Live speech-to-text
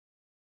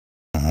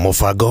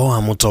Mubango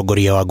wa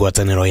mutongoria wa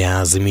ngwatanĩro ya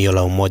Azimio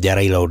la Umoja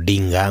Raila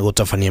Odinga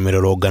gutabania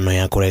mirurungano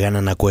ya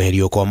kuregana na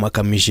kweherio kwa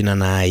makamicina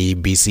na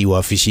IEBC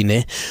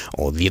wabici-inĩ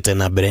uthiĩte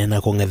na mbere na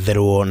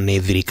kũng'etherwo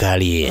nĩ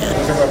thirikari.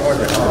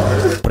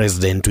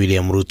 President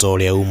William Ruto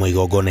ũrĩa uma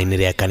igongonaini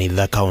rĩa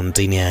kanitha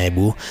kaunti-ini ya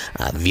Embu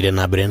athire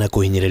na mbere na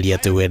kũhinyĩrĩria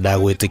atĩ wenda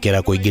gwĩtĩkĩra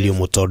kũingĩrio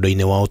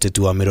mũtondo-inĩ wa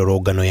Uteti Wa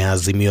Mirurungano ya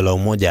Azimio la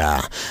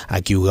Umoja,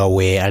 akiuga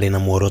we arĩ na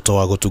muoroto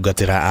wa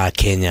gũtungatĩra a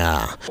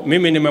Kenya.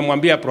 Mimi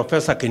nimemwambia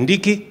Profesa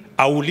Kindiki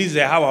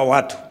aulize hawa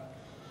watu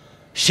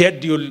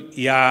schedule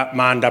ya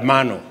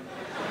maandamano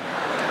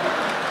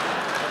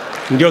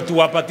ndio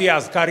tuwapatie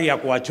askari ya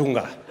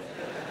kuwachunga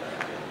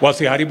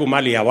wasiharibu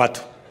mali ya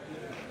watu.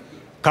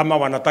 Kama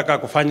wanataka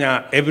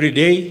kufanya every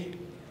day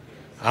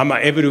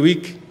ama every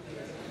week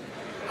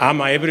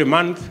ama every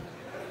month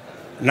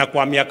na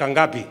kwa miaka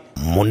ngapi.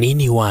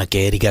 Munini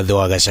wake Rigathi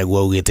wa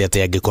Gachagua ugite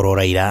ati angikorwo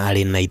Raila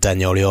ari na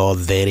itanya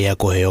riothe ria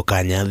kuheo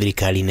kanya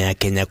thirikari-ini ya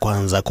Kenya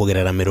Kwanza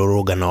kugerera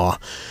mirurungano,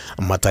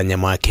 matanya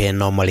make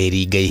no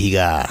mariringa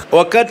ihiga.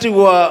 Wakati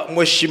wa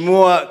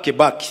Mheshimiwa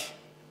Kibaki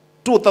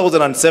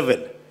 2007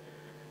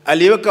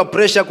 aliweka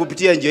pressure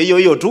kupitia njia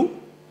hiyo tu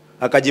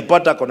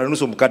akajipata kwa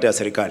nusu mkate ya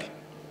serikali.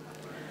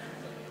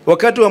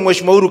 Wakati wa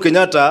Mheshimiwa Uhuru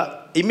Kenyatta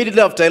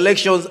immediately after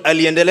elections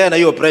aliendelea na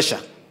hiyo pressure,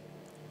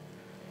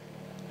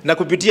 na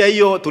kupitia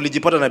hiyo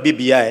tulijipata na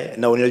BBI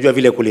na unajua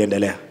vile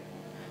kuliendelea.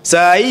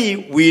 Saa hii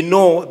we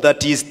know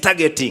that he is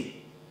targeting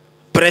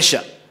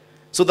pressure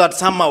so that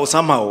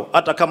somehow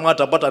hata kama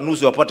atapata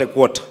nusu apate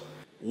quota.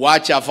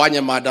 Wacha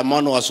afanye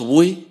maandamano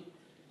asubuhi,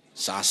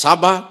 saa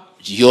 7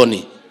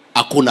 jioni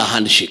hakuna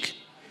handshake.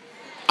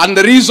 And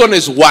the reason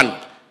is one.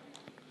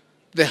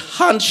 The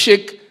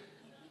handshake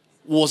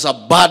was a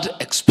bad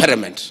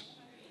experiment.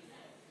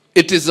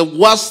 It is the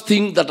worst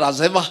thing that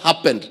has ever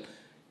happened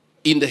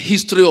in the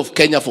history of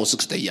Kenya for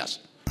 60 years.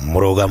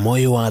 Murugamo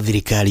uyu wa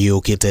thirikari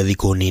ukite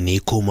thiku nini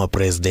kuma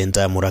president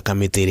amura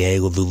kamiti iria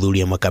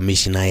iguthuthuria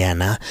makamicina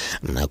yana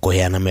na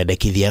kuheana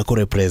mendekithia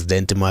kuri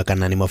president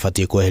makana ni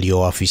mabatie kweherio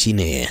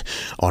wabici-inĩ,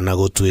 ona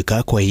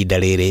gutuika kwa ihinda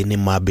riri ni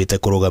mambite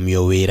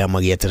kurugamio wira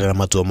magieterera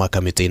matua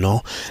makamiti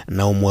ino,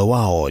 na umwe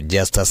wao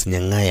Justice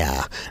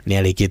Nyang'aya ni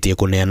arikitie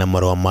kuneana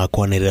marua ma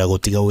kwanirira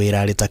gutiga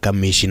wira ari ta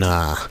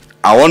kamicina.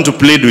 I want to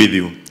plead with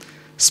you,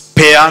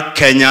 spare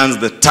Kenyans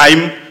the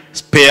time,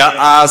 spare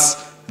us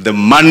the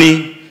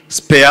money,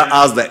 spare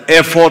us the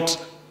effort.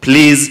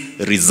 Please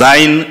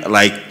resign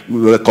like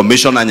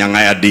Commissioner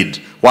Nyang'aya did.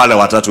 Wale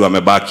watatu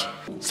wamebaki.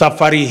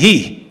 Safari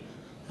hii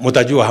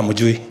mutajua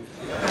hamjui.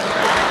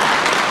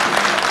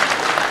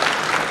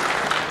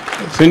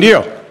 Si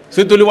ndio?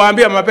 Si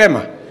tuliwaambia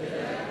mapema?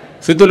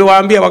 Si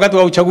tuliwaambia wakati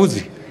wa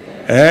uchaguzi?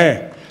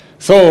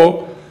 So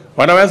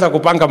wanaweza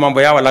kupanga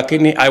mambo yao,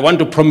 lakini I want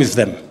to promise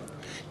them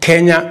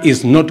Kenya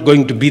is not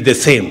going to be the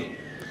same.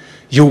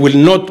 You will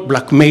not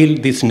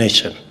blackmail this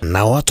nation.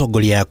 Na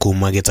watongoria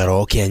kuma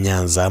gitaro kia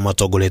Nyanza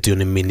matongoretio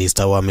ni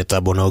minister wa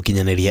mitambo na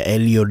ukinyaniria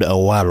Eliud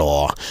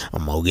Awalo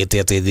maugite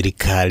ati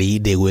thirikari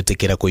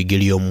ndegwitikira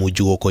kuingĩrio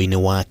muthunguko-ini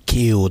wa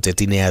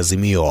kiuteti-ini ya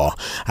Azimio,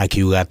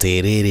 akiuga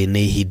ati riri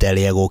ni ihinda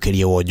ria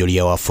gukiria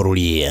wonjoria wa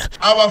bururi.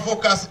 Our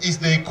focus is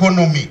the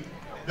economy.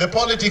 The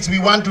politics we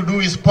want to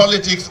do is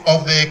politics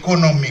of the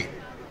economy,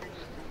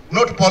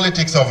 not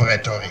politics of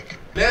rhetoric.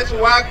 Let's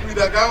work with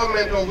the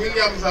government of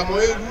William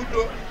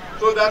Ruto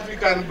so that we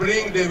can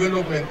bring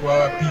development to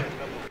our people.